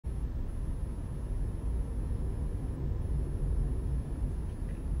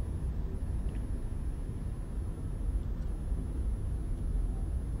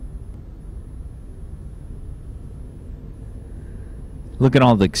Look at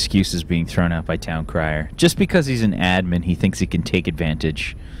all the excuses being thrown out by Town Crier. Just because he's an admin, he thinks he can take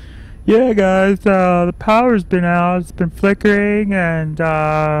advantage. Yeah, guys, the power's been out. It's been flickering and,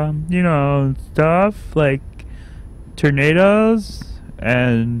 you know, stuff like tornadoes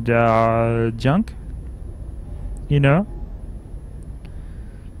and, junk. You know?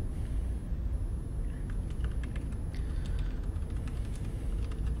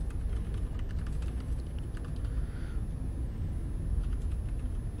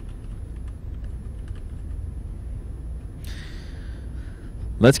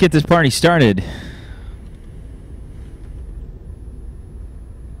 Let's get this party started.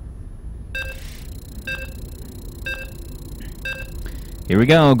 Here we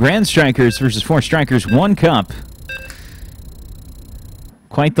go. GrandStrikers versus 4Strikers, 1 cup.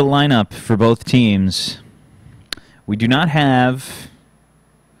 Quite the lineup for both teams. We do not have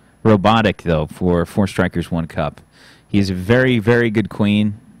Robotic, though, for 4Strikers, 1 cup. He is a very, very good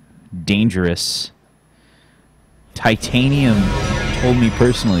queen. Dangerous. Titanium told me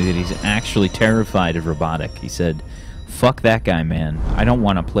personally that he's actually terrified of Robotic. He said, fuck that guy, man. I don't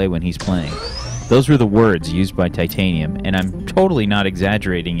want to play when he's playing. Those were the words used by Titanium, and I'm totally not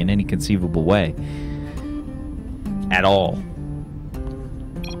exaggerating in any conceivable way. At all.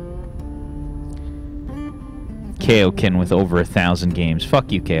 Kaioken with over 1,000 games.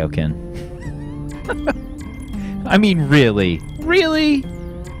 Fuck you, Kaioken. I mean, really? Really?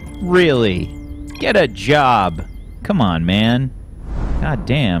 Really? Get a job. Come on, man. God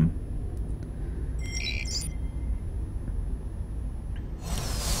damn.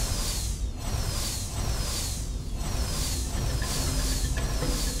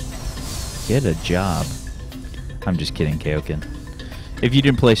 Get a job. I'm just kidding, Kaioken. If you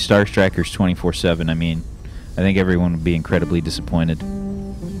didn't play Star Strikers 24/7, I mean, I think everyone would be incredibly disappointed.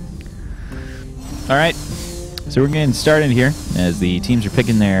 Alright, so we're getting started here as the teams are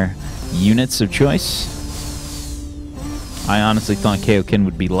picking their units of choice. I honestly thought Kaioken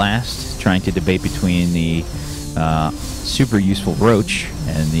would be last, trying to debate between the super useful Roach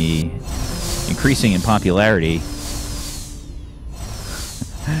and the increasing in popularity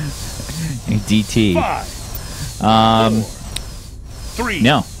DT. 5, 4, 3.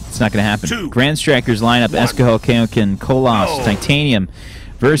 No, it's not going to happen. 2, GrandStrikers lineup: Escaho, Kaioken, Kolos, Titanium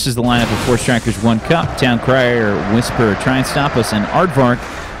versus the lineup of 4Strikers, 1 cup. Town Crier, Whisper, Try and Stop Us, and Aardvark,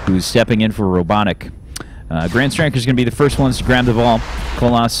 who's stepping in for Robotic. GrandStrikers is going to be the first ones to grab the ball.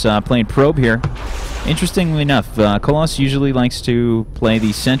 Kolos playing probe here. Interestingly enough, Kolos usually likes to play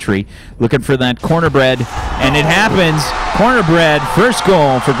the sentry, looking for that corner bread, and it happens. Corner bread, first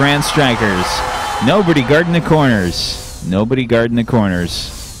goal for GrandStrikers. Nobody guarding the corners. Nobody guarding the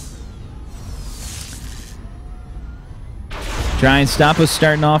corners. Try and Stop Us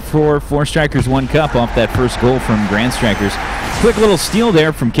starting off for 4Strikers, 1 cup off that first goal from GrandStrikers. Quick little steal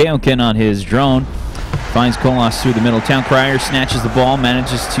there from Kaioken on his drone. Finds Kolos through the middle. Town Crier snatches the ball,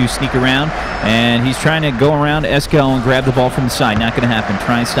 manages to sneak around, and he's trying to go around Esco and grab the ball from the side. Not going to happen.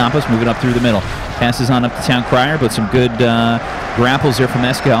 Try and Stop Us, move it up through the middle. Passes on up to Town Crier, but some good grapples there from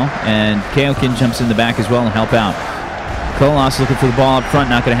Esco, and Kaioken jumps in the back as well and help out. Kolos looking for the ball up front,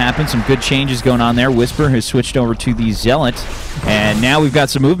 not going to happen. Some good changes going on there. Whisper has switched over to the Zealot. And now we've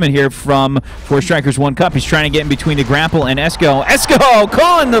got some movement here from 4Strikers, 1 cup. He's trying to get in between the grapple and Esco. Esco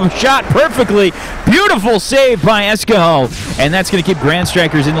calling the shot perfectly. Beautiful save by Esco. And that's going to keep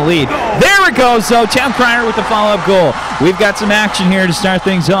GrandStrikers in the lead. There it goes, though. Town Crier with the follow-up goal. We've got some action here to start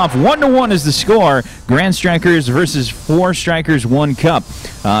things off. 1-1 is the score. GrandStrikers versus 4Strikers, 1 cup.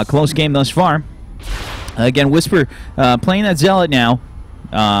 Close game thus far. Again, Whisper playing that Zealot now.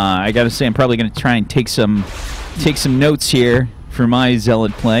 I got to say, I'm probably going to try and take some notes here for my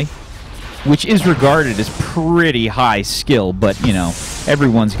Zealot play, which is regarded as pretty high skill, but, you know,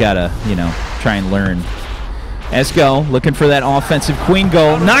 everyone's got to, you know, try and learn. Esco looking for that offensive queen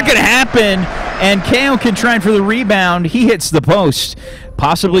goal. Not going to happen, and Kaioken trying for the rebound. He hits the post,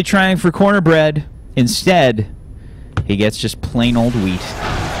 possibly trying for corner bread. Instead, he gets just plain old wheat.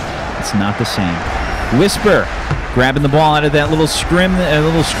 It's not the same. Whisper grabbing the ball out of that little scrum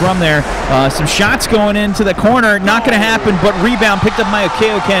there. Some shots going into the corner. Not going to happen, but rebound picked up by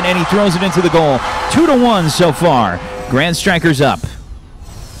Kaioken, and he throws it into the goal. 2-1 so far. GrandStrikers up.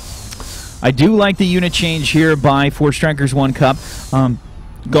 I do like the unit change here by 4Strikers, 1 cup.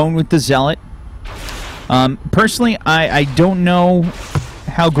 Going with the Zealot. Personally, I don't know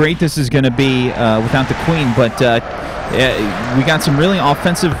how great this is going to be without the Queen, but we got some really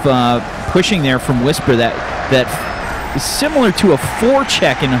offensive pushing there from Whisper that is similar to a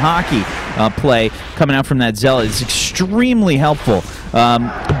forecheck in hockey play coming out from that Zealot. It's extremely helpful.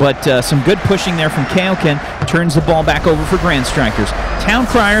 But some good pushing there from Kaioken. turns the ball back over for GrandStrikers. Town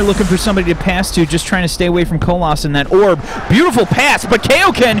Crier looking for somebody to pass to, just trying to stay away from Kolos in that orb. Beautiful pass, but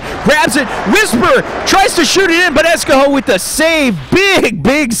Kaioken grabs it. Whisper tries to shoot it in, but Escaho with the save.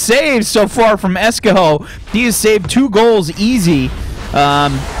 Big save so far from Escaho. He has saved 2 goals easy.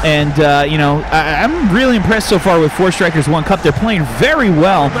 You know, I'm really impressed so far with 4 Strikers 1 Cup. They're playing very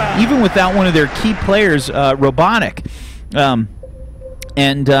well, even without one of their key players, Robotic.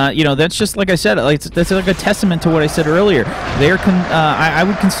 You know, that's just like I said. That's like a testament to what I said earlier. They're I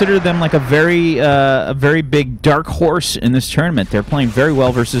would consider them like a very big dark horse in this tournament. They're playing very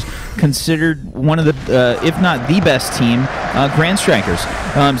well versus considered one of the, if not the best team, GrandStrikers.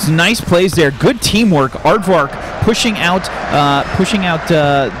 Some nice plays there. Good teamwork. Aardvark pushing out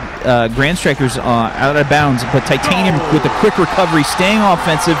GrandStrikers out of bounds, but Titanium with a quick recovery, staying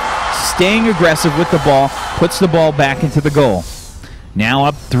offensive, staying aggressive with the ball, puts the ball back into the goal. Now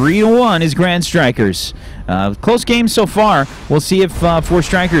up 3-1 is GrandStrikers. Close game so far. We'll see if 4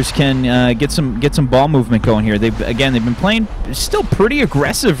 Strikers can get some ball movement going here. They've been playing still pretty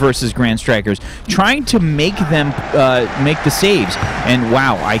aggressive versus GrandStrikers, trying to make them make the saves. And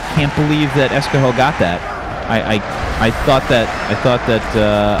wow, I can't believe that Escaho got that. I thought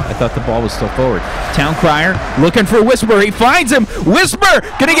the ball was still forward. Town Crier looking for Whisper. He finds him. Whisper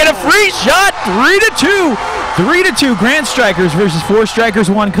gonna get a free shot. 3-2. 3-2. GrandStrikers versus 4 Strikers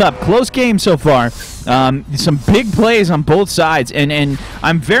 1 Cup. Close game so far. Some big plays on both sides, and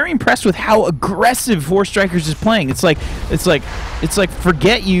I'm very impressed with how aggressive 4 Strikers is playing. It's like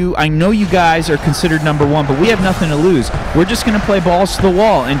forget you. I know you guys are considered #1, but we have nothing to lose. We're just gonna play balls to the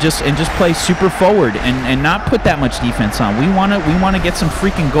wall and just play super forward and not put that much defense on. We wanna get some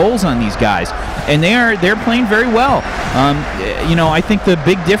freaking goals on these guys, and they're playing very well. You know, I think the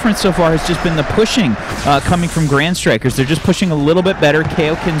big difference so far has just been the pushing coming from GrandStrikers. They're just pushing a little bit better.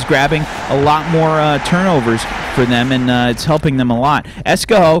 Kaioken's grabbing a lot more turnovers for them, and it's helping them a lot.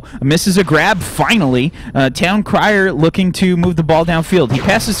 Escaho misses a grab finally. Town Crier looking to move the ball downfield. He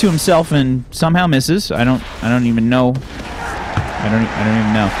passes to himself and somehow misses. I don't even know. I don't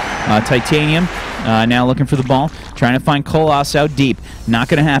even know. Titanium now looking for the ball, trying to find Kolos out deep. Not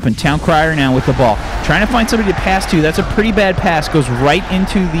going to happen. Town Crier now with the ball, trying to find somebody to pass to. That's a pretty bad pass. Goes right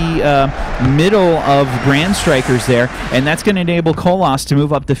into the middle of GrandStrikers there, and that's going to enable Kolos to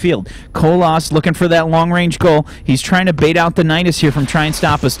move up the field. Kolos looking for that long-range goal. He's trying to bait out the Nidus here from Try and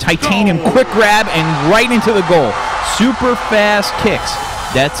Stop Us. Titanium, quick grab, and right into the goal. Super fast kicks.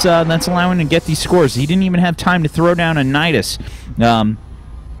 That's allowing him to get these scores. He didn't even have time to throw down a Nidus.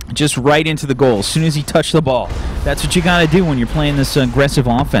 Just right into the goal as soon as he touched the ball. That's what you got to do when you're playing this aggressive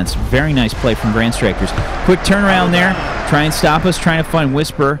offense. Very nice play from GrandStrikers. Quick turnaround there. Try and Stop Us. Trying to find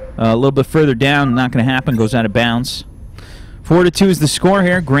Whisper a little bit further down. Not going to happen. Goes out of bounds. 4-2 is the score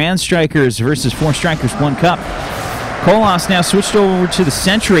here. GrandStrikers versus 4 Strikers 1 Cup. Kolos now switched over to the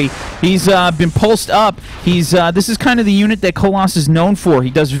Sentry. He's been pulsed up. This is kind of the unit that Kolos is known for.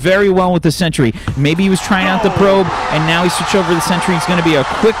 He does very well with the Sentry. Maybe he was trying out the Probe, and now he switched over to the Sentry. It's going to be a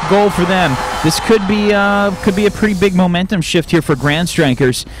quick goal for them. This could be a pretty big momentum shift here for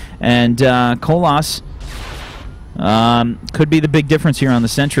GrandStrikers, and Kolos could be the big difference here on the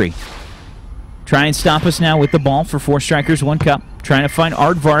Sentry. Try and Stop Us now with the ball for 4 Strikers 1 Cup. Trying to find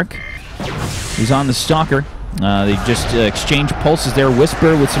Aardvark. He's on the Stalker. They just exchange pulses there.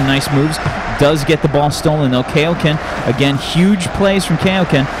 Whisper with some nice moves. Does get the ball stolen though. Kaioken, again, huge plays from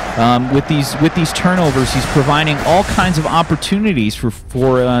Kaioken. With these turnovers, he's providing all kinds of opportunities for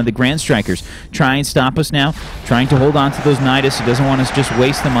the GrandStrikers. Try and Stop Us now. Trying to hold on to those Nidus. He doesn't want us to just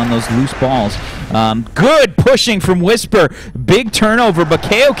waste them on those loose balls. Good pushing from Whisper. Big turnover, but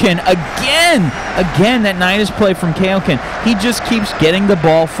Kaioken again that Nidus play from Kaioken. He just keeps getting the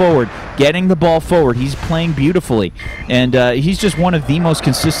ball forward. He's playing beautifully, and he's just one of the most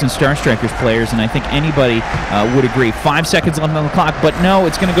consistent Star Strikers players, and I think anybody would agree. 5 seconds left on the clock, but no,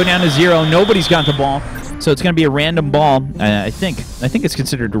 it's going to go down to 0. Nobody's got the ball, so it's going to be a random ball. I think it's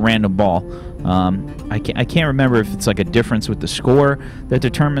considered a random ball. I can't remember if it's like a difference with the score that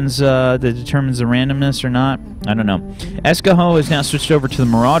determines the randomness or not. I don't know. Escaho has now switched over to the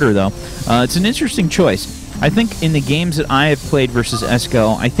Marauder, though. It's an interesting choice. I think in the games that I have played versus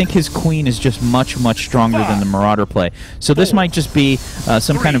Esco, I think his Queen is just much stronger than the Marauder play. So this might just be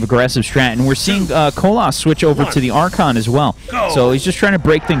some kind of aggressive strat. And we're seeing Kolos switch over to the Archon as well. So he's just trying to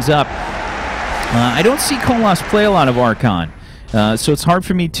break things up. I don't see Kolos play a lot of Archon. So it's hard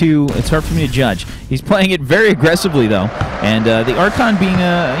for me to judge. He's playing it very aggressively though, and the Archon being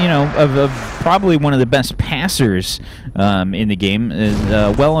probably one of the best passers in the game,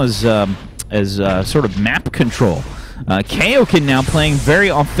 as well as sort of map control. Kaioken now playing very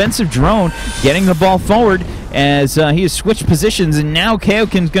offensive drone, getting the ball forward as he has switched positions, and now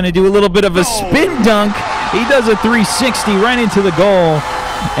Kaioken's going to do a little bit of a spin dunk. He does a 360 right into the goal,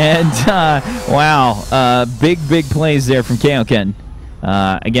 and wow, big plays there from Kaioken.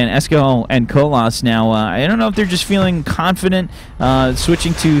 Again, Esco and Kolas now, I don't know if they're just feeling confident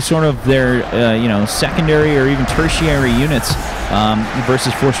switching to sort of their, secondary or even tertiary units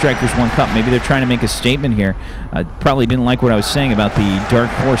versus Four Strikers One Cup. Maybe they're trying to make a statement here. Probably didn't like what I was saying about the Dark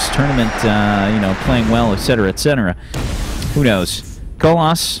Horse tournament, playing well, etc., etc. Who knows?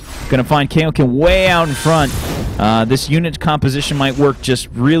 Kolas going to find Kaioken way out in front. This unit composition might work just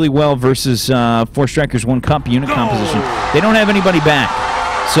really well versus Four Strikers One Cup unit composition. They don't have anybody back.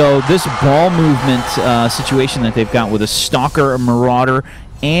 So this ball movement situation that they've got with a Stalker, a Marauder,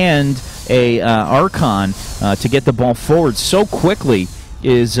 and a Archon to get the ball forward so quickly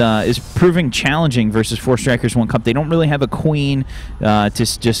is proving challenging versus Four Strikers One Cup. They don't really have a queen to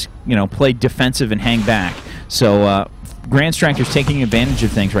just play defensive and hang back. So GrandStrikers taking advantage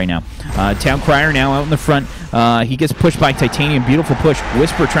of things right now. Town Crier now out in the front. He gets pushed by Titanium. Beautiful push.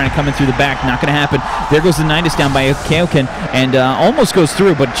 Whisper trying to come in through the back. Not going to happen. There goes the Nidus down by Kaioken and almost goes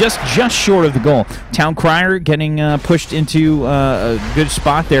through, but just short of the goal. Town Crier getting pushed into a good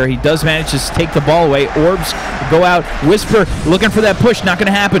spot there. He does manage to take the ball away. Orbs go out. Whisper looking for that push. Not going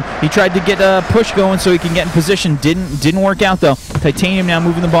to happen. He tried to get a push going so he can get in position. Didn't work out though. Titanium now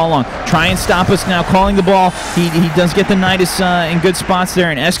moving the ball along. Try and stop us now. Calling the ball. He does get the Nidus in good spots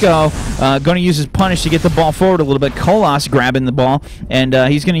there, and Esco going to use his punish to get the ball forward a little bit. Kolas grabbing the ball, and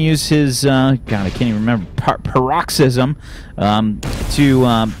he's going to use his God, I can't even remember, paroxysm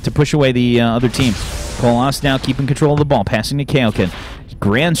to push away the other team. Kolas now keeping control of the ball, passing to Kaioken.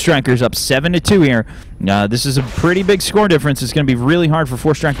 GrandStrikers up 7-2 here. This is a pretty big score difference. It's going to be really hard for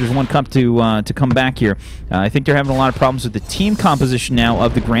Four Strikers One Cup to come back here. I think they're having a lot of problems with the team composition now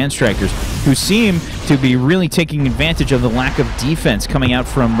of the GrandStrikers, who seem to be really taking advantage of the lack of defense coming out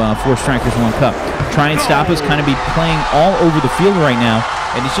from Four Strikers One Cup. Try and stop us, kind of be playing all over the field right now,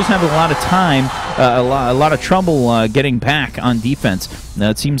 and he's just having a lot of time, a lot of trouble getting back on defense.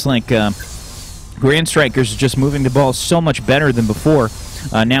 It seems like GrandStrikers are just moving the ball so much better than before.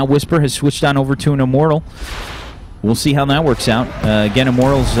 Now Whisper has switched on over to an Immortal. We'll see how that works out. Again,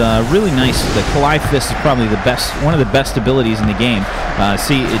 Immortal's really nice. The Collide Fist is probably one of the best abilities in the game.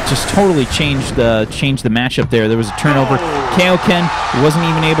 See, it just totally changed the matchup there. There was a turnover. Kaioken wasn't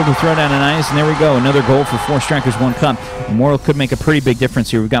even able to throw down an ice, and there we go. Another goal for Four Strikers One Cup. Immortal could make a pretty big difference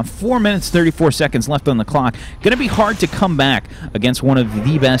here. We've got 4 minutes, 34 seconds left on the clock. Going to be hard to come back against one of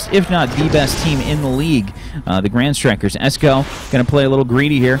the best, if not the best team in the league, the GrandStrikers. Esco going to play a little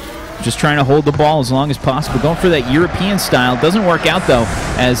greedy here. Just trying to hold the ball as long as possible. Going for that European style. Doesn't work out, though,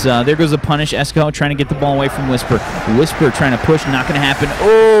 as there goes the punish. Esco trying to get the ball away from Whisper. Whisper trying to push. Not going to happen.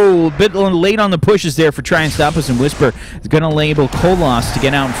 Oh, a bit late on the pushes there for Try and Stop Us, and Whisper is going to label Kolas to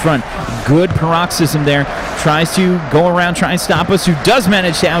get out in front. Good paroxysm there. Tries to go around, Try and Stop Us, who does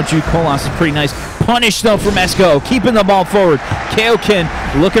manage to outjuke Kolas. Is pretty nice. Punish, though, from Esco. Keeping the ball forward. Kaioken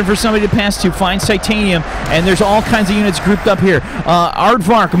looking for somebody to pass to. Finds Titanium, and there's all kinds of units grouped up here.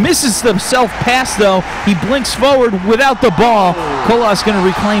 Aardvark misses the self-pass, though. He blinks forward without the ball. Kolas going to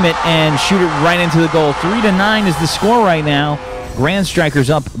reclaim it and shoot it right into the goal. 3-9 is the score right now. GrandStrikers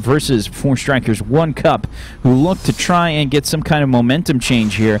up versus Four Strikers One Cup, who look to try and get some kind of momentum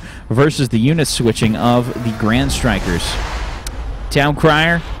change here versus the unit switching of the GrandStrikers. Town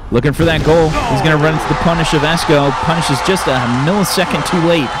Crier looking for that goal. He's going to run into the punish of Esco. Punish is just a millisecond too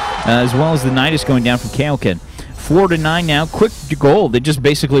late, as well as the Nidus going down from Kaioken. 4-9 now. Quick goal. They just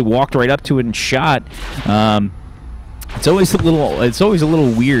basically walked right up to it and shot. It's always a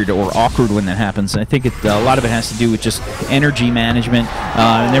little weird or awkward when that happens. I think a lot of it has to do with just energy management.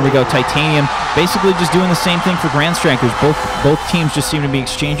 And there we go. Titanium basically just doing the same thing for GrandStrikers. Both teams just seem to be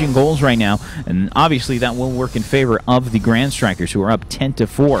exchanging goals right now, and obviously that will work in favor of the GrandStrikers, who are up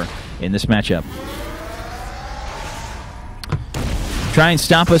 10-4 in this matchup. Try and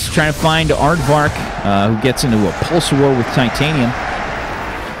Stop Us, trying to find Aardvark, who gets into a pulse war with Titanium.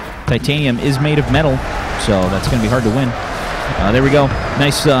 Titanium is made of metal, so that's going to be hard to win. There we go.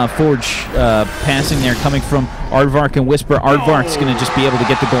 Nice forge passing there coming from Aardvark and Whisper. Aardvark's going to just be able to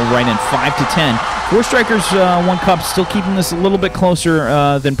get the goal right in. 5-10. Four Strikers One Cup still keeping this a little bit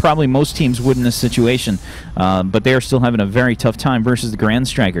closer than probably most teams would in this situation, but they are still having a very tough time versus the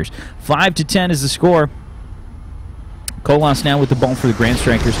GrandStrikers. 5-10 is the score. Kolas now with the ball for the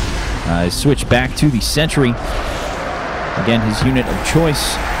GrandStrikers. Switch back to the Sentry. Again, his unit of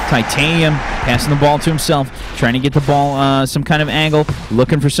choice. Titanium passing the ball to himself, trying to get the ball some kind of angle,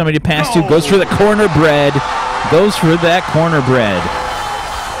 looking for somebody to pass to. Goes for the corner bread. Goes for that corner bread.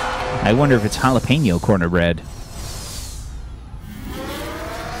 I wonder if it's jalapeno corner bread.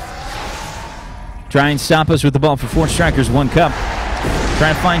 Try and stop us with the ball for 4 strikers, 1 cup.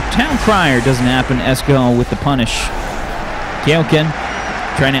 Trying to find Town Crier. Doesn't happen. Esco with the punish. Keoken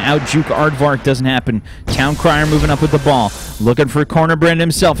trying to out-juke Aardvark. Doesn't happen. Town Crier moving up with the ball. Looking for corner bread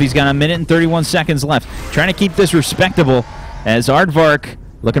himself. He's got 1 minute and 31 seconds left. Trying to keep this respectable as Aardvark,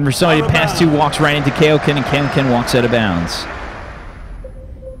 looking for somebody to pass to, walks right into Keoken, and Keoken walks out of bounds.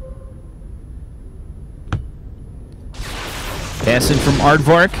 Passing from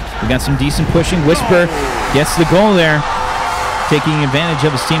Aardvark. We got some decent pushing. Whisper gets the goal there, taking advantage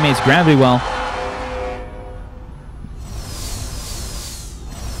of his teammates' gravity well.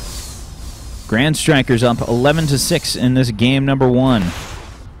 GrandStrikers up 11-6 in this game number 1.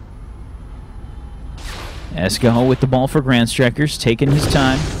 Escaho with the ball for GrandStrikers, taking his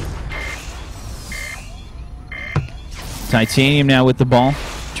time. Titanium now with the ball,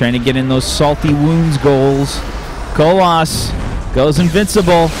 trying to get in those salty wounds goals. Kolos goes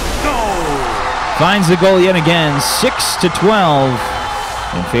invincible. Finds the goal yet again, 6-12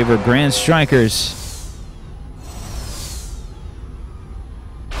 in favor of GrandStrikers.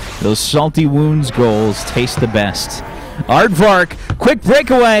 Those salty wounds goals taste the best. Aardvark, quick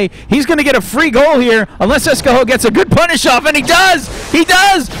breakaway. He's going to get a free goal here unless Escaho gets a good punish off, and he does! He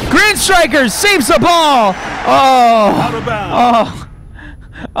does! GrandStrikers saves the ball!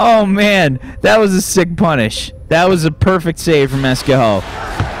 Oh, man. That was a sick punish. That was a perfect save from Escaho.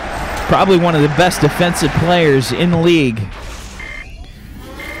 Probably one of the best defensive players in the league.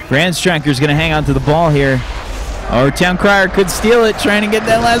 GrandStrikers going to hang on to the ball here. Or Town Crier could steal it, trying to get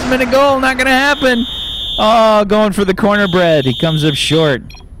that last-minute goal. Not going to happen. Oh, going for the corner bread. He comes up short.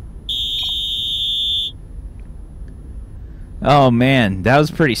 Oh, man. That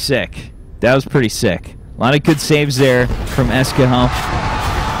was pretty sick. That was pretty sick. A lot of good saves there from Escaho.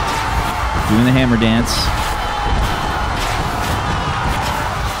 Doing the hammer dance.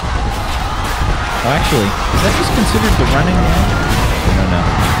 Oh, actually, is that just considered the running man? I don't know.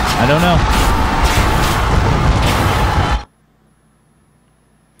 I don't know.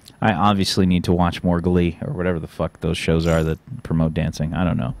 I obviously need to watch more Glee, or whatever the fuck those shows are that promote dancing. I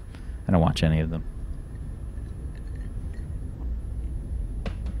don't know. I don't watch any of them.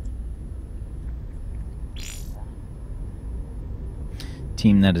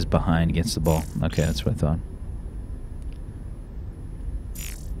 Team that is behind gets the ball. Okay, that's what I thought.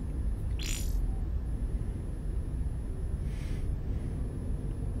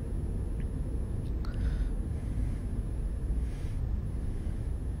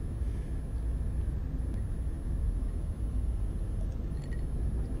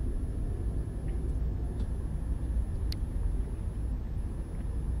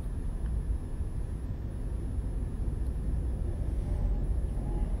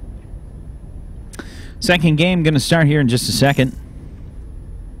 Second game going to start here in just a second.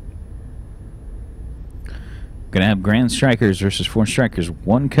 Going to have GrandStrikers versus 4 Strikers,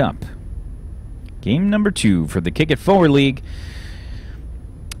 1 cup. Game number 2 for the Kick It Forward League.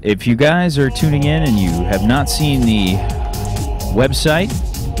 If you guys are tuning in and you have not seen the website,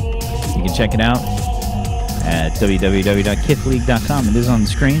 you can check it out at www.kifleague.com. It is on the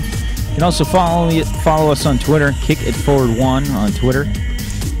screen. You can also follow us on Twitter, Kick It Forward 1 on Twitter.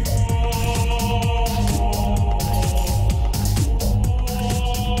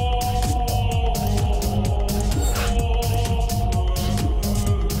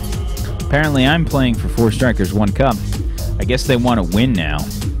 Apparently I'm playing for 4 Strikers, 1 cup. I guess they want to win now.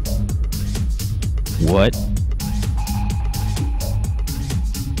 What?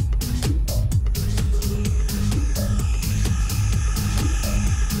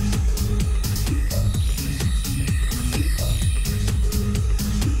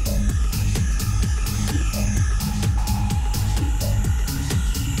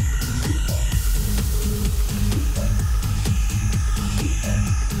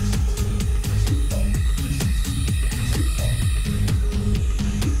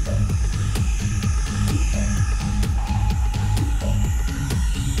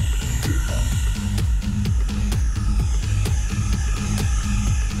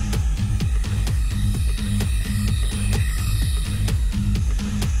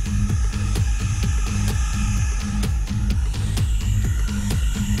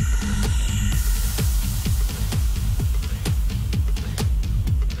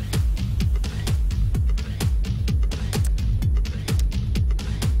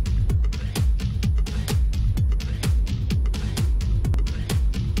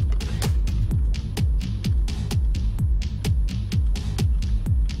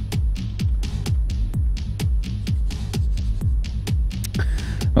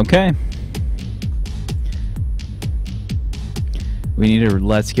 Okay. We need a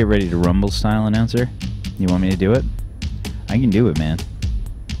let's get ready to rumble style announcer. You want me to do it? I can do it, man.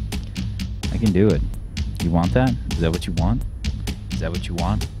 I can do it. You want that? Is that what you want? Is that what you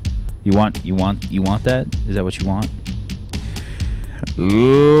want? You want that? Is that what you want?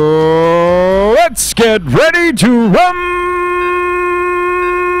 Let's get ready to rumble!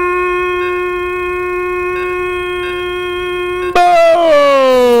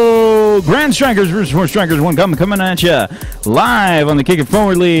 GrandStrikers versus 4Strikers 1 coming at you live on the Kick It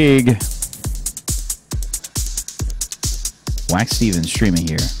Forward League. Wax Stevens streaming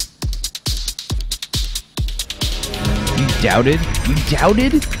here. You doubted? You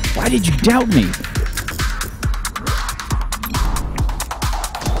doubted? Why did you doubt me?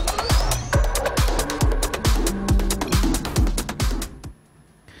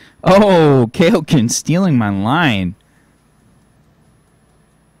 Oh, Kaoken stealing my line.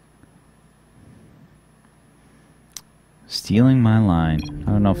 Stealing my line.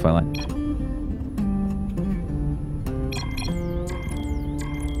 I don't know if I like...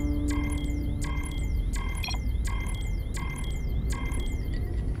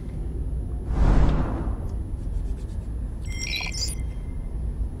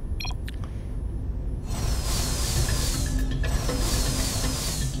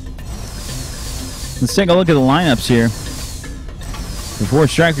 Let's take a look at the lineups here. The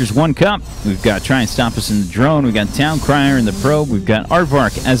 4Strikers 1 Cup. We've got Try and Stop Us in the Drone. We've got Town Crier in the Probe. We've got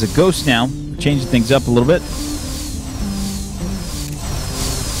Aardvark as a ghost now. Changing things up a little bit.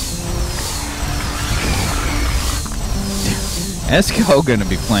 Esco going to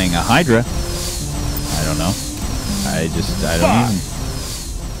be playing a Hydra. I don't know. I don't even.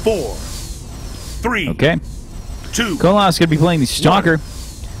 4, 3. Okay. 2. Kolas going to be playing the Stalker.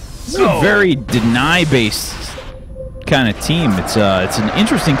 This is a very deny-based kind of team. It's an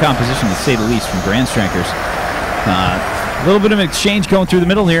interesting composition, to say the least, from GrandStrikers. A little bit of an exchange going through the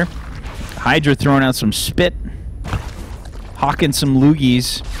middle here. Hydra throwing out some spit. Hawking some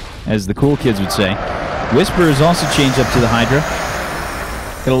loogies, as the cool kids would say. Whisper is also changed up to the Hydra.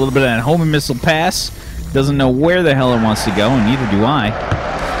 Got a little bit of that homing missile pass. Doesn't know where the hell it wants to go, and neither do I.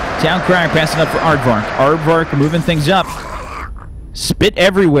 Town Crier passing up for Aardvark. Aardvark moving things up. Spit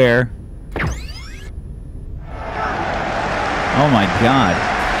everywhere. Oh my god.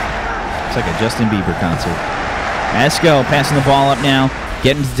 It's like a Justin Bieber concert. Esco passing the ball up now.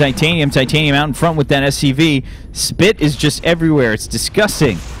 Getting to Titanium. Titanium out in front with that SCV. Spit is just everywhere. It's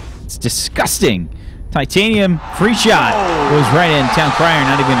disgusting. It's disgusting. Titanium, free shot. Goes right in. Town Crier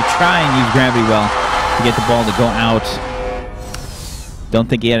not even going to try and use gravity well to get the ball to go out. Don't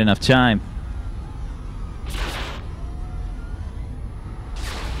think he had enough time.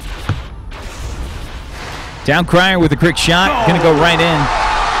 Town Crier with a quick shot. Going to go right in.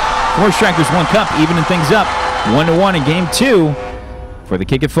 4Strikers 1 Cup, evening things up. 1-1 in Game 2 for the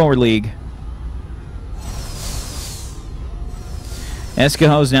Kick It Forward League.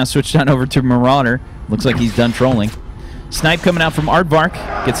 Escaho's now switched on over to Marauder. Looks like he's done trolling. Snipe coming out from Aardvark.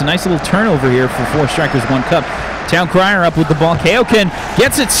 Gets a nice little turnover here for 4Strikers 1 Cup. Town Crier up with the ball. Kaoken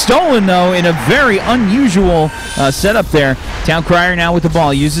gets it stolen, though, in a very unusual setup there. Town Crier now with the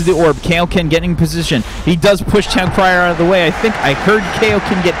ball. Uses the orb. Kaoken getting in position. He does push Town Crier out of the way. I think I heard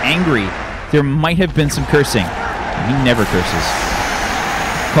Kaoken get angry. There might have been some cursing. He never curses.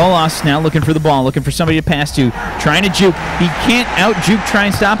 Kolos now looking for the ball, looking for somebody to pass to, trying to juke. He can't out-juke, try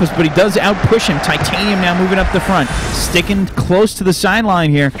and stop us, but he does out-push him. Titanium now moving up the front, sticking close to the sideline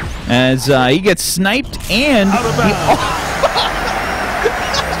here as he gets sniped, and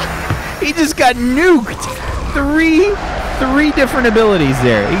he just got nuked. Three different abilities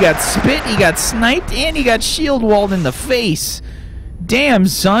there. He got spit, he got sniped, and he got shield walled in the face. Damn,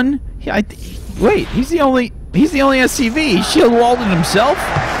 son. Wait, he's the only SCV. He shield walled it himself?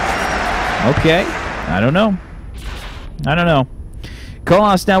 Okay. I don't know.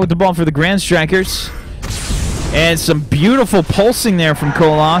 Kolos now with the ball for the GrandStrikers. And some beautiful pulsing there from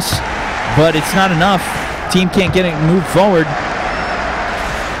Kolos, but it's not enough. Team can't get it moved forward.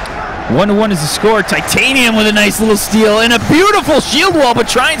 1-1 is the score. Titanium with a nice little steal and a beautiful shield wall, but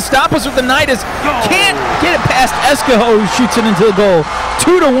try and stop us with the Nidus. Can't get it past Escaho, who shoots it into the goal.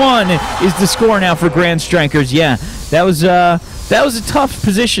 2-1 is the score now for GrandStrikers. Yeah, that was a tough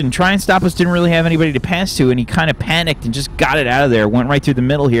position. Try and Stop Us didn't really have anybody to pass to, and he kind of panicked and just got it out of there. Went right through the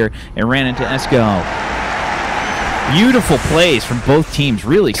middle here and ran into Escaho. Beautiful plays from both teams.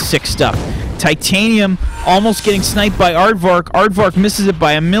 Really sick stuff. Titanium almost getting sniped by Aardvark. Aardvark misses it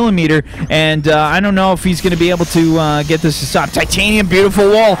by a millimeter, and I don't know if he's going to be able to get this to stop. Titanium, beautiful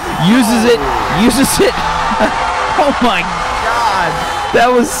wall. Uses it. Oh, my God. That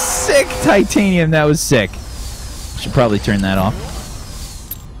was sick, Titanium. That was sick. Should probably turn that off.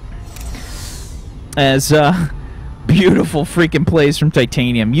 As beautiful freaking plays from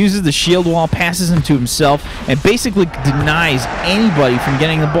Titanium. Uses the shield wall, passes him to himself, and basically denies anybody from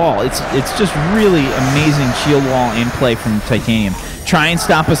getting the ball. It's just really amazing shield wall and play from Titanium. Try and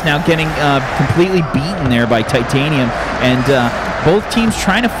stop us now, getting completely beaten there by Titanium, and both teams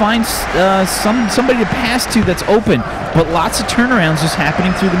trying to find somebody to pass to that's open, but lots of turnarounds just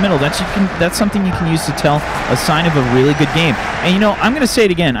happening through the middle. That's something you can use to tell a sign of a really good game. And you know, I'm going to say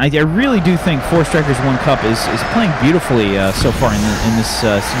it again. I really do think 4Strikers 1 Cup is playing beautifully so far in this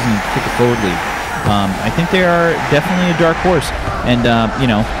season of Kick It Forward League. I think they are definitely a dark horse, and you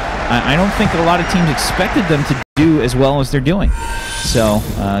know, I don't think a lot of teams expected them to do as well as they're doing. So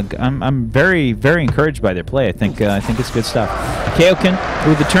I'm very, very encouraged by their play. I think it's good stuff. Kaoken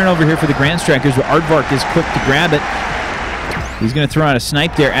with the turnover here for the GrandStrikers. Aardvark is quick to grab it. He's going to throw out a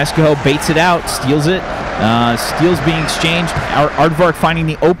snipe there. Escoho baits it out, steals it. Steals being exchanged. Aardvark finding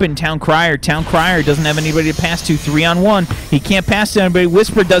the open Town Crier. Town Crier doesn't have anybody to pass to. 3-on-1. He can't pass to anybody.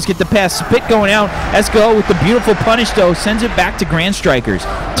 Whisper does get the pass. Spit going out. Escoho with the beautiful punish, though, sends it back to GrandStrikers.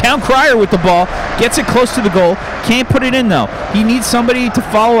 Town Crier with the ball. Gets it close to the goal. Can't put it in, though. He needs somebody to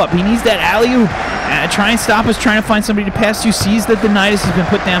follow up. He needs that alley-oop. Try and stop us, trying to find somebody to pass to. Sees that the Nidus has been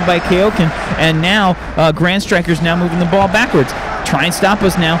put down by Kaoken, and now GrandStrikers now moving the ball backwards. Try and stop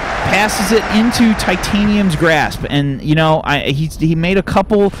us now. Passes it into Titanium's grasp, and you know, he made a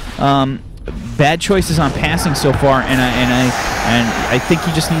couple bad choices on passing so far, and I think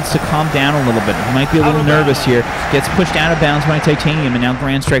he just needs to calm down a little bit. He might be a little nervous here. Gets pushed out of bounds by Titanium, and now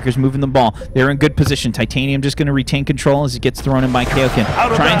GrandStrikers moving the ball. They're in good position. Titanium just going to retain control as it gets thrown in by Kaoken.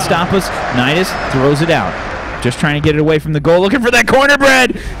 Try and stop us. Nidus throws it out. Just trying to get it away from the goal. Looking for that corner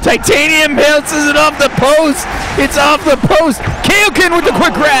bread. Titanium bounces it off the post. It's off the post. Kaoken with the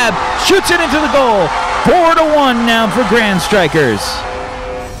quick grab. Shoots it into the goal. 4-1 now for GrandStrikers.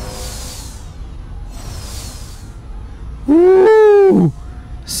 Woo!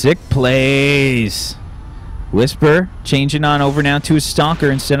 Sick plays. Whisper changing on over now to a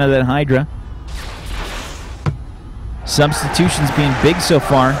Stalker instead of that Hydra. Substitutions being big so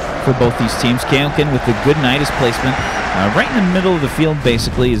far for both these teams. Kaoken with the good Nidus placement. Right in the middle of the field,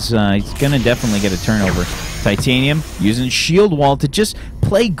 basically, is he's going to definitely get a turnover. Titanium using shield wall to just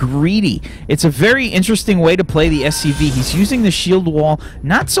play greedy. It's a very interesting way to play the SCV. He's using the shield wall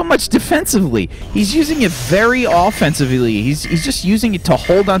not so much defensively. He's using it very offensively. He's just using it to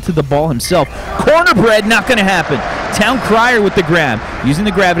hold onto the ball himself. Corner bread, not going to happen. Town Crier with the grab. Using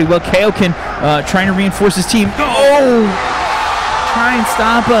the gravity. Well, Kaoken trying to reinforce his team. Oh! Try and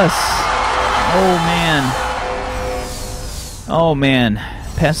stop us. Oh, man. Oh, man.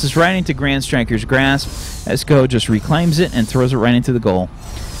 Passes right into GrandStrikers' grasp. Esco just reclaims it and throws it right into the goal.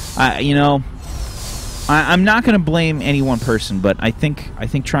 You know, I'm not going to blame any one person, but I think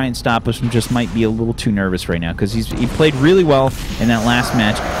Try and Stop Us just might be a little too nervous right now, because he played really well in that last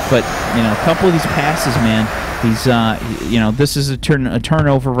match, but you know, a couple of these passes, man, he's you know, this is a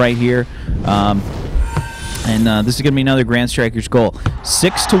turnover right here. And this is going to be another GrandStrikers goal.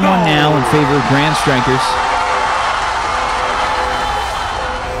 6-1 now in favor of GrandStrikers.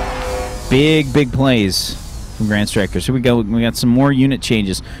 Big plays from GrandStrikers. Here we go. We got some more unit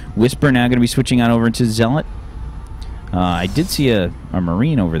changes. Whisper now going to be switching on over into Zealot. I did see a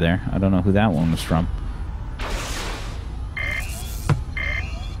Marine over there. I don't know who that one was from.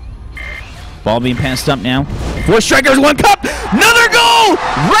 Ball being passed up now. 4Strikers 1 Cup. Another goal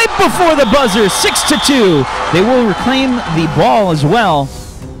right before the buzzer. 6-2. They will reclaim the ball as well.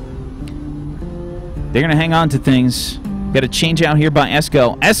 They're going to hang on to things. Got a change out here by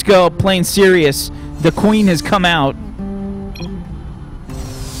Esco. Esco playing serious. The queen has come out.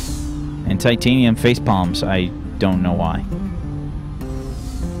 And Titanium face palms. I don't know why.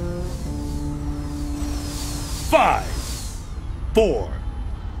 5, 4,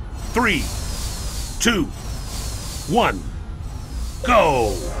 3, 2, 1,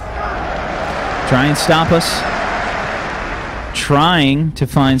 go! Try and stop us. Trying to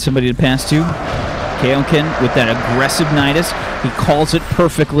find somebody to pass to. Kaoken with that aggressive Nidus. He calls it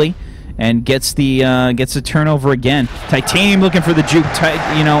perfectly and gets the turnover again. Titanium looking for the juke,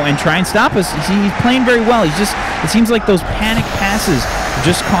 you know, and Try and Stop Us. He's playing very well. It seems like those panic passes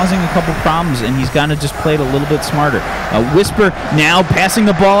just causing a couple problems, and he's got to just play it a little bit smarter. Whisper now passing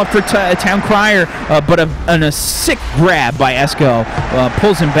the ball up for Town Crier, but a sick grab by Esco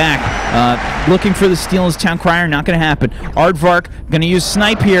pulls him back. Looking for the steal is Town Crier, not going to happen. Aardvark going to use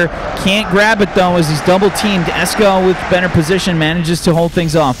Snipe here, can't grab it though as he's double teamed. Esco with better position manages to hold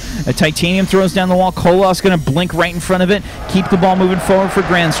things off. Titanium throws down the wall. Koloss going to blink right in front of it, keep the ball moving forward for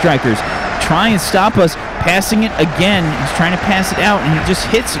GrandStrikers. Try and stop us, passing it again. He's trying to pass it out, and he just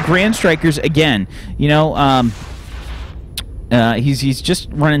hits GrandStrikers again. You know, he's just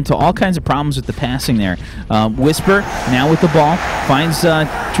run into all kinds of problems with the passing there. Whisper now with the ball finds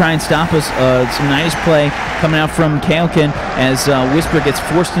try and stop us. Some nice play coming out from Kaoken as Whisper gets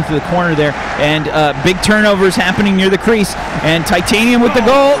forced into the corner there, and big turnovers happening near the crease. And Titanium with the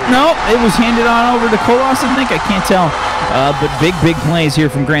goal. No, it was handed on over to Koloss, I think. I can't tell. But big plays here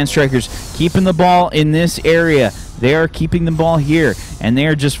from GrandStrikers, keeping the ball in this area. They are keeping the ball here, and they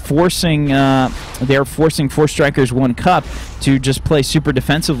are just forcing. They are forcing Four Strikers One Cup to just play super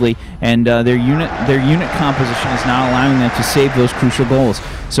defensively, and their unit composition is not allowing them to save those crucial goals.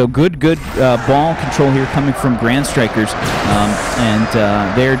 So good ball control here coming from GrandStrikers, and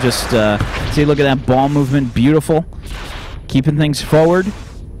they're just see, look at that ball movement, beautiful, keeping things forward.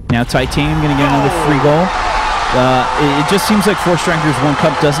 Now Titanium going to get another free goal. It just seems like Four Strikers One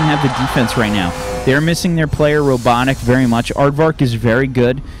Cup doesn't have the defense right now. They're missing their player Robotic very much. Aardvark is very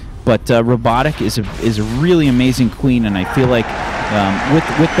good, but Robotic is a really amazing queen, and I feel like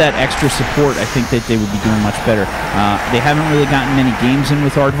with that extra support, I think that they would be doing much better. They haven't really gotten many games in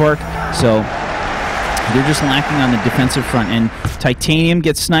with Aardvark, so they're just lacking on the defensive front. And Titanium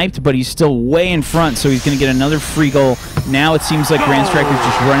gets sniped, but he's still way in front, so he's going to get another free goal. Now it seems like GrandStrikers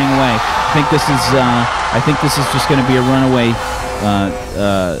just running away. I think this is just going to be a runaway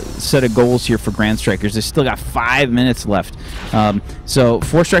set of goals here for GrandStrikers. They still got 5 minutes left. So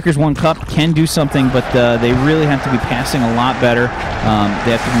Four Strikers One Cup can do something, but they really have to be passing a lot better.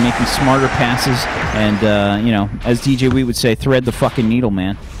 They have to be making smarter passes, and you know, as DJ Wheat would say, thread the fucking needle,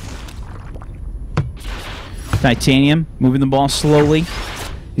 man. Titanium moving the ball slowly.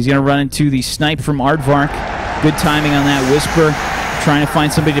 He's going to run into the snipe from Aardvark. Good timing on that. Whisper trying to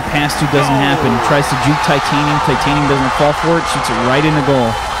find somebody to pass to, doesn't happen. Tries to juke Titanium. Titanium doesn't fall for it. Shoots it right in the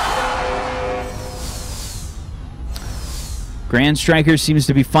goal. GrandStrikers seems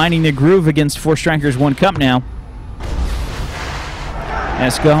to be finding their groove against Four Strikers One Cup now.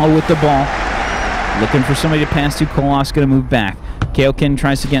 Esco with the ball. Looking for somebody to pass to. Koloss going to move back. Kaoken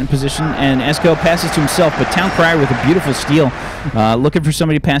tries to get in position, and Esco passes to himself, but Town Crier with a beautiful steal. Looking for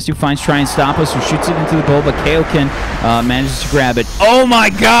somebody to pass to, finds Try and Stop Us, who shoots it into the goal, but Kaoken manages to grab it. Oh my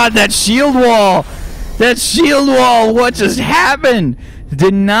god, that shield wall! That shield wall, what just happened?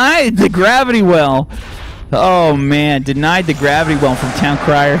 Denied the gravity well. Oh man, denied the gravity well from Town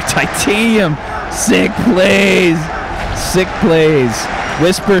Crier. Titanium, sick plays. Sick plays.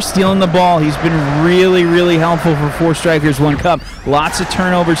 Whisper stealing the ball. He's been really helpful for Four Strikers One Cup. Lots of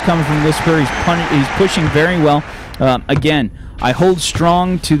turnovers coming from Whisper. He's pushing very well. Again, I hold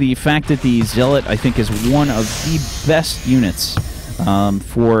strong to the fact that the Zealot, I think, is one of the best units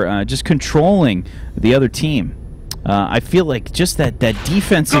for just controlling the other team. I feel like just that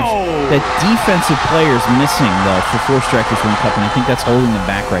defensive player is missing though for Four Strikers One Cup, and I think that's holding them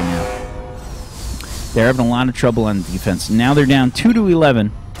back right now. They're having a lot of trouble on defense. Now they're down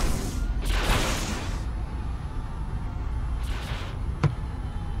 2-11.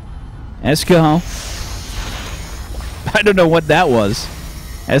 Esco. I don't know what that was.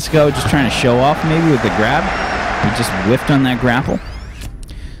 Esco just trying to show off maybe with the grab. He just whiffed on that grapple.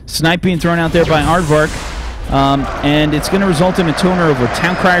 Snipe being thrown out there by Aardvark. And it's going to result in a turnover.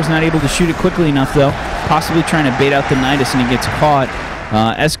 Town Crier's not able to shoot it quickly enough, though. Possibly trying to bait out the Nidus, and he gets caught.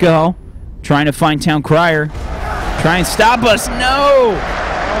 Esco trying to find Town Crier. Try and stop us. No!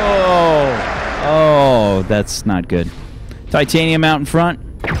 Oh, that's not good. Titanium out in front.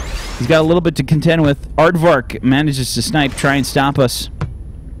 He's got a little bit to contend with. Aardvark manages to snipe, try and stop us.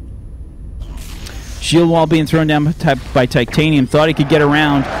 Shield wall being thrown down by Titanium. Thought he could get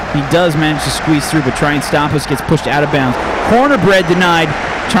around. He does manage to squeeze through, but Try and Stop Us gets pushed out of bounds. Corner bread denied.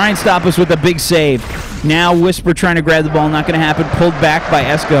 Try and Stop Us with a big save. Now Whisper trying to grab the ball. Not going to happen. Pulled back by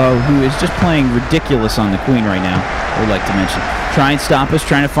Esco, who is just playing ridiculous on the Queen right now, I would like to mention. Try and Stop Us,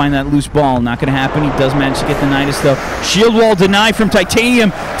 trying to find that loose ball. Not going to happen. He does manage to get the Nidus, though. Shield wall denied from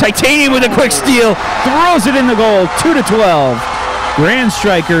Titanium. Titanium with a quick steal. Throws it in the goal. 2-12.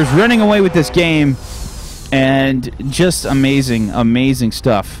 GrandStrikers running away with this game. And just amazing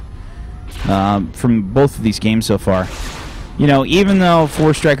stuff from both of these games so far. You know, even though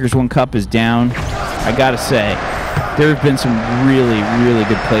Four Strikers One Cup is down, I gotta say, There have been some really, really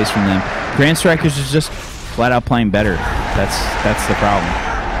good plays from them. GrandStrikers is just flat out playing better. That's the problem.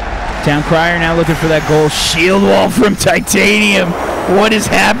 Town Crier now looking for that goal. Shield wall from Titanium. What is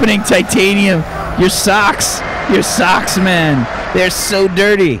happening, Titanium? Your socks, man. They're so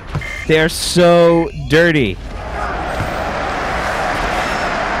dirty. They're so dirty.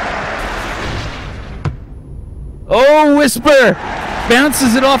 Oh, Whisper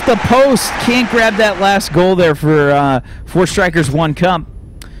bounces it off the post. Can't grab that last goal there for 4 Strikers 1 Cup.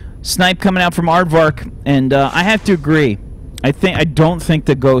 Snipe coming out from Aardvark, and I have to agree. I don't think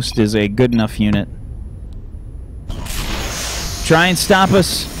the Ghost is a good enough unit. Try and stop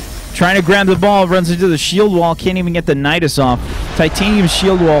us. Trying to grab the ball, runs into the shield wall, can't even get the Nidus off. Titanium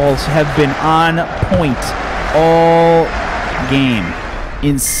shield walls have been on point all game.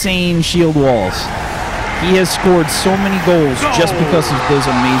 Insane shield walls. He has scored so many goals just because of those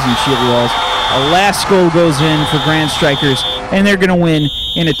amazing shield walls. A last goal goes in for GrandStrikers, and they're going to win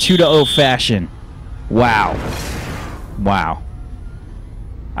in a 2-0 fashion. Wow. Wow.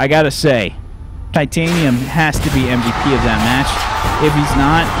 I got to say, Titanium has to be MVP of that match. If he's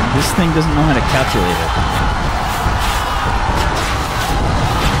not, this thing doesn't know how to calculate it.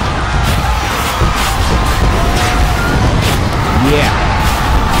 Yeah.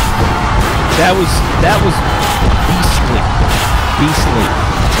 That was beastly. Beastly.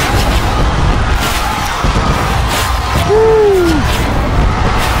 Woo!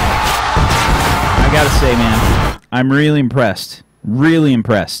 I gotta say, man, I'm really impressed. Really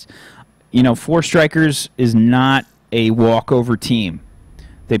impressed. You know, 4 Strikers is not a walkover team.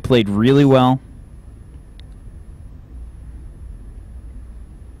 They played really well.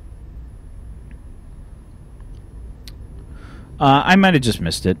 I might have just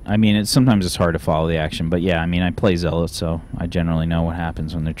missed it. I mean, sometimes it's hard to follow the action, but yeah, I mean, I play Zealot, so I generally know what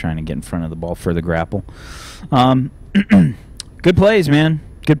happens when they're trying to get in front of the ball for the grapple. Good plays, man.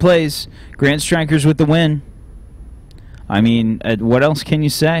 Good plays. GrandStrikers with the win. I mean, what else can you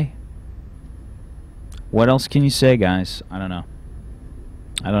say? What else can you say, guys? I don't know.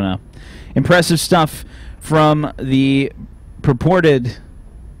 I don't know. Impressive stuff from the purported,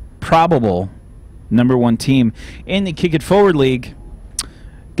 probable #1 team in the Kick It Forward League.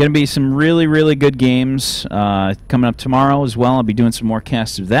 Going to be some really, really good games coming up tomorrow as well. I'll be doing some more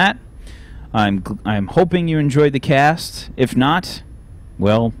casts of that. I'm hoping you enjoyed the cast. If not,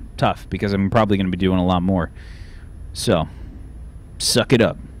 well, tough, because I'm probably going to be doing a lot more. So, suck it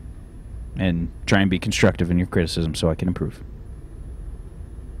up and try and be constructive in your criticism so I can improve.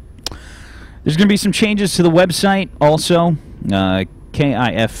 There's going to be some changes to the website also,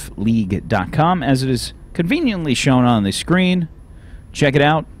 KIFleague.com, as it is conveniently shown on the screen. Check it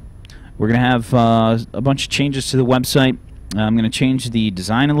out. We're going to have a bunch of changes to the website. I'm going to change the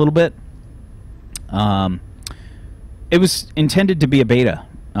design a little bit. It was intended to be a beta,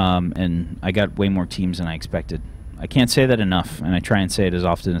 and I got way more teams than I expected. I can't say that enough, and I try and say it as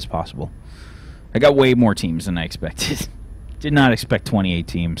often as possible. I got way more teams than I expected. Did not expect 28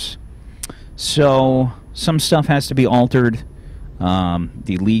 teams. So some stuff has to be altered.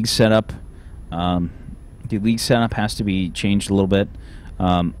 The league setup has to be changed a little bit.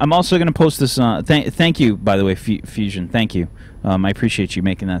 I'm also going to post this. Thank you, by the way, Fusion. Thank you. I appreciate you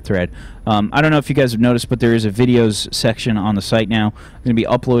making that thread. I don't know if you guys have noticed, but there is a videos section on the site now. I'm going to be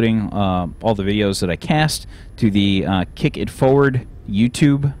uploading all the videos that I cast to the Kick It Forward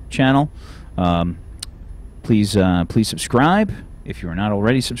YouTube channel. Please subscribe if you are not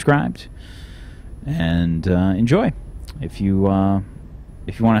already subscribed, and enjoy. If you want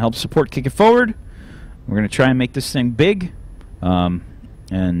to help support Kick It Forward, we're going to try and make this thing big.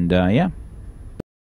 Yeah.